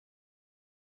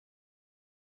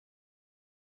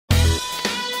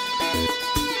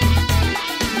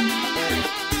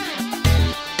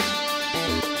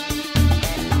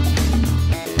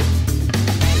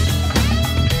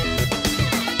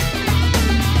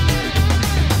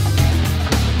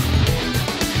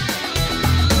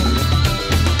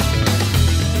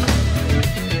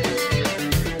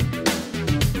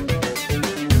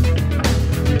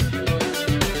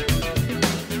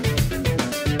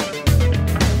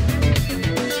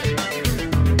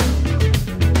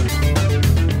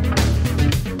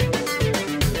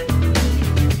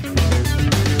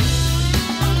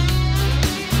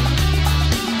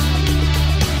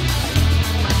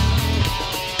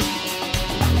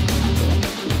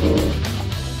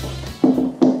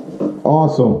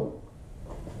Awesome.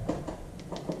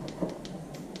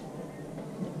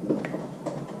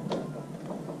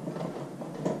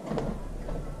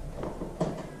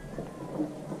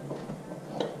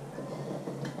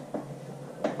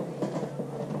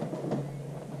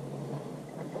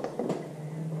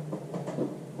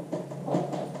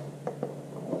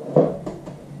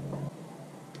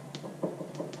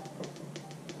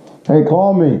 Hey,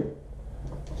 call me.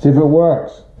 See if it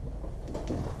works.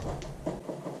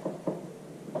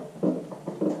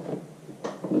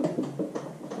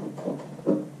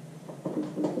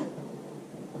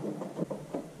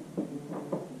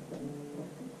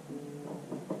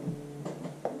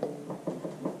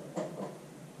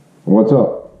 What's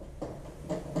up?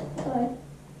 Hi.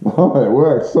 Oh, it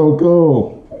works. So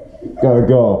cool. Gotta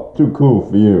go. Too cool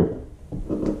for you.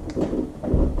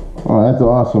 Oh, that's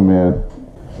awesome, man.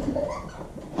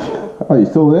 Oh, you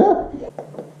still there?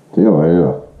 See you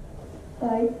later.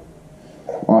 Hi.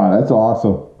 Wow, that's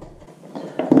awesome.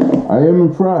 I am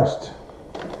impressed.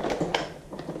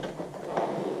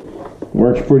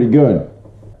 Works pretty good.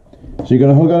 So you're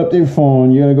gonna hook it up to your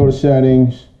phone. You're gonna go to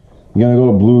settings. You're gonna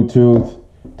go to Bluetooth.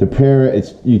 To pair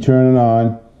it, you turn it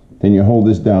on. Then you hold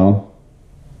this down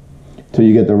till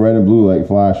you get the red and blue light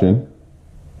flashing.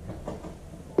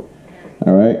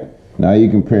 All right. Now you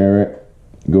can pair it.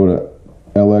 Go to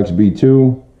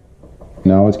LX-B2.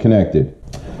 Now it's connected.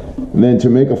 And then to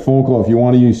make a phone call, if you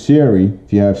want to use Siri,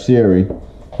 if you have Siri,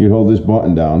 you hold this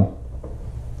button down.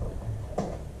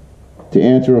 To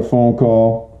answer a phone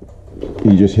call,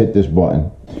 you just hit this button.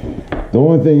 The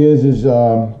only thing is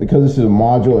because this is a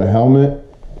modular helmet,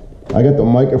 I got the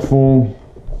microphone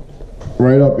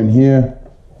right up in here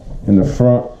in the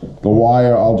front. The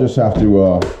wire, I'll just have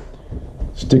to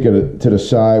stick it to the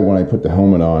side when I put the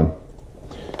helmet on.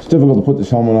 It's difficult to put this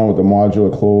helmet on with the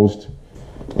modular closed,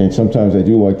 and sometimes I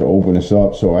do like to open this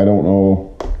up, so I don't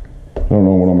know what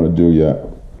I'm going to do yet.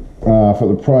 For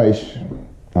the price,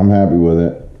 I'm happy with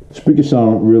it. Speakers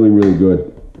sound really, really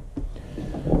good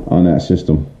on that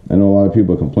system. I know a lot of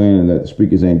people are complaining that the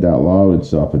speakers ain't that loud and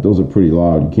stuff, but those are pretty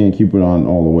loud. You can't keep it on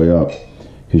all the way up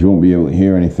because you won't be able to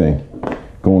hear anything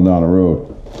going down the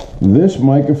road. This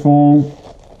microphone,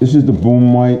 this is the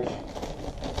boom mic.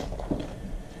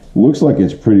 Looks like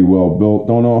it's pretty well built.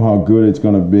 Don't know how good it's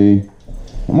going to be.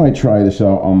 I might try this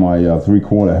out on my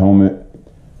 3/4 helmet.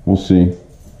 We'll see.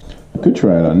 I could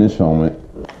try it on this helmet.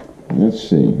 Let's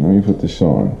see. Let me put this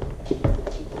on.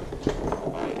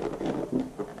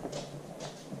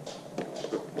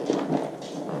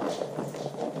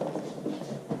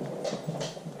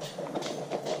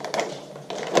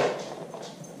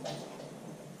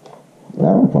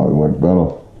 That'll probably work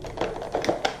better.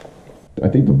 I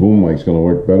think the boom mic's going to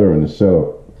work better in the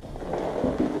setup.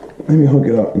 Let me hook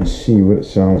it up and see what it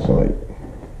sounds like.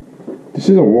 This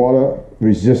is a water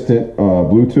resistant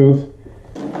Bluetooth.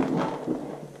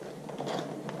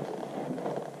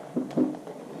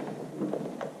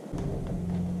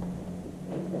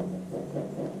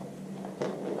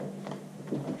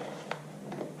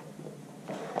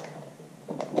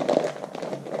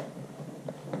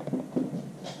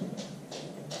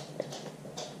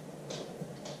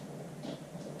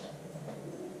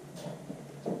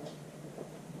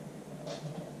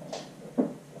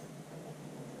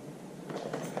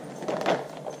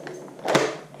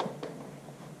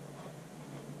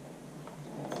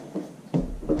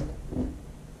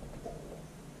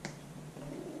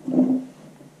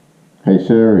 Hey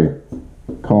Siri,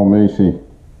 call Macy.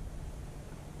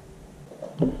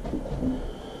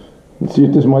 Let's see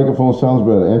if this microphone sounds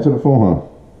better. Answer the phone, huh?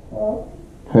 Hello?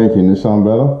 Hey, can this sound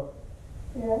better?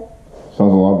 Yeah.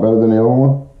 Sounds a lot better than the other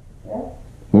one? Yeah.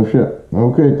 No shit.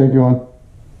 Okay, thank you, hon.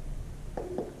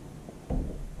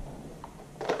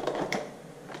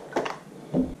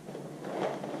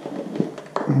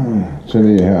 So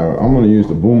there you have it. I'm going to use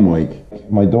the boom mic.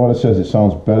 My daughter says it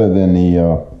sounds better than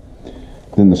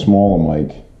the smaller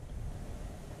mic.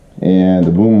 And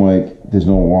the boom mic, there's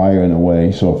no wire in the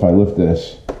way, so if I lift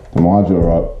this, the modular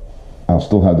up, I'll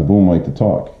still have the boom mic to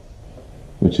talk,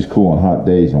 which is cool on hot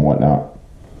days and whatnot.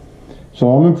 So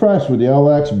I'm impressed with the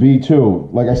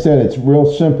LX-B2. Like I said, it's real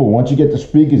simple. Once you get the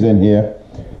speakers in here,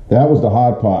 that was the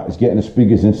hard part, is getting the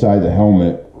speakers inside the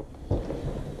helmet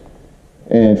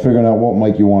and figuring out what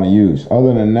mic you want to use.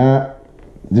 Other than that,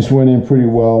 this went in pretty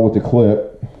well with the clip.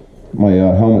 My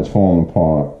helmet's falling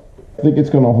apart. I think it's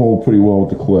going to hold pretty well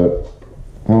with the clip.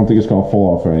 I don't think it's going to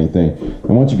fall off or anything.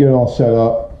 And once you get it all set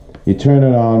up, you turn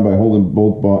it on by holding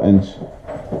both buttons.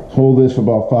 Hold this for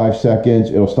about 5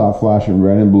 seconds. It'll start flashing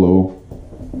red and blue.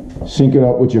 Sync it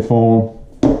up with your phone.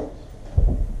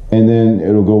 And then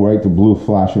it'll go right to blue,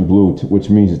 flashing blue, which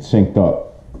means it's synced up.